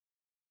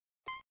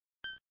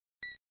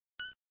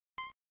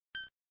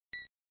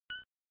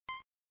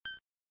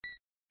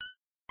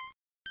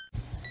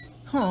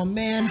Oh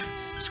man,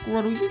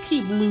 Squirtle, you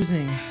keep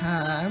losing.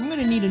 I'm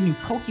gonna need a new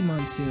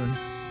Pokemon soon.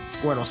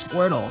 Squirtle,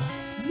 Squirtle.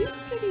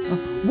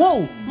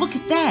 Whoa, look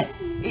at that!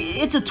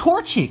 It's a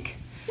Torchic!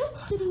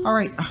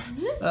 Alright,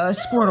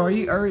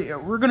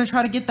 Squirtle, we're gonna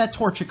try to get that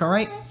Torchic,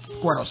 alright?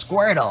 Squirtle,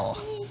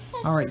 Squirtle!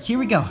 Alright, here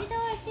we go.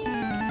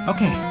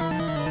 Okay.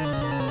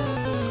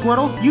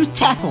 Squirtle, you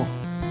tackle!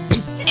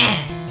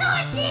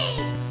 Torchic!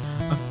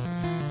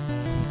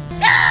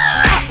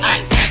 Torchic!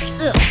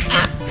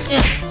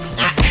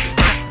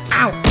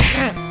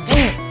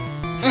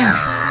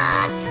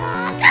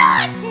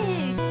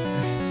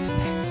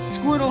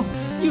 Squirtle,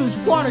 use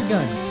water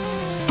gun!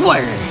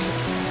 Squirt!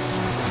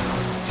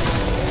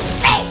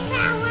 Fake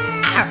power!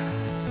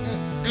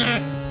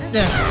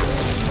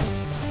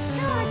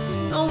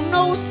 Oh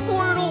no,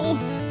 Squirtle!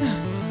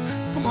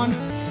 Come on,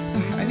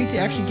 I need to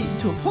actually get you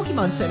to a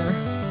Pokemon Center.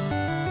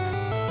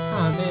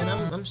 Oh man,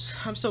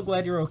 I'm so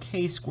glad you're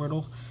okay,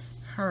 Squirtle.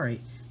 All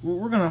right,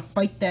 we're gonna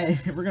fight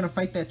that. We're gonna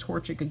fight that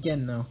Torchic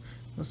again, though.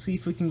 Let's see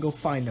if we can go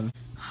find him.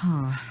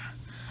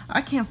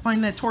 I can't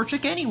find that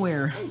Torchic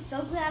anywhere. I'm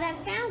so glad I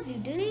found you,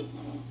 dude.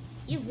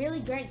 You're really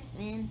great,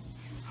 man.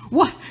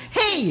 What?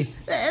 Hey,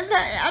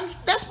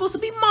 that's supposed to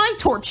be my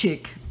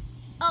Torchic.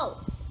 Oh,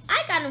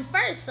 I got him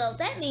first, so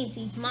that means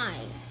he's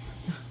mine.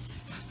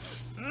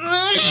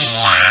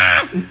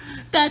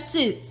 That's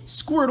it,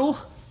 Squirtle.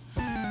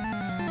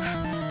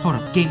 Hold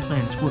up, game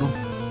plan, Squirtle.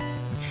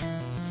 Okay.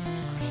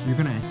 You're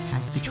gonna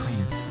attack the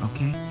trainer,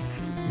 okay?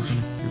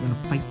 You're gonna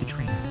fight the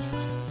trainer.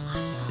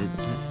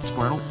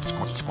 Squirtle.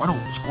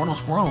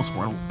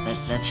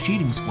 That's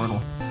cheating,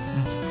 Squirtle.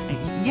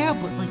 Yeah,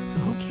 but like,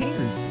 who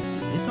cares?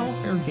 It's all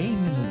fair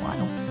game in the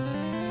wild.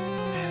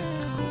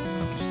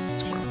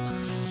 Squirtle.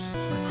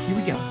 Here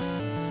we go.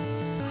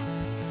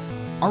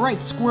 All right,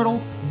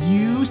 Squirtle,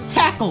 use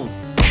tackle.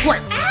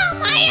 Squirt. Ow,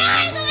 my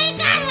eyes! Oh my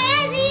god, my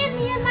eyes! He hit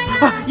me in my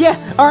eye! Yeah,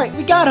 all right,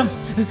 we got him.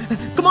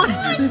 Come on.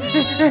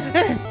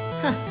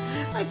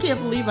 I can't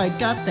believe I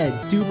got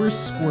that Duber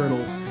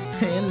Squirtle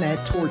and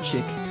that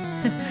Torchic.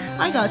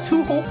 I got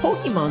 2 whole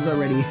Pokemons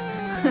already.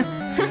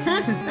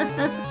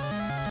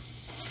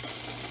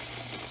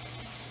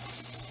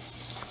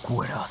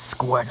 Squirtle,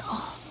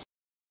 Squirtle.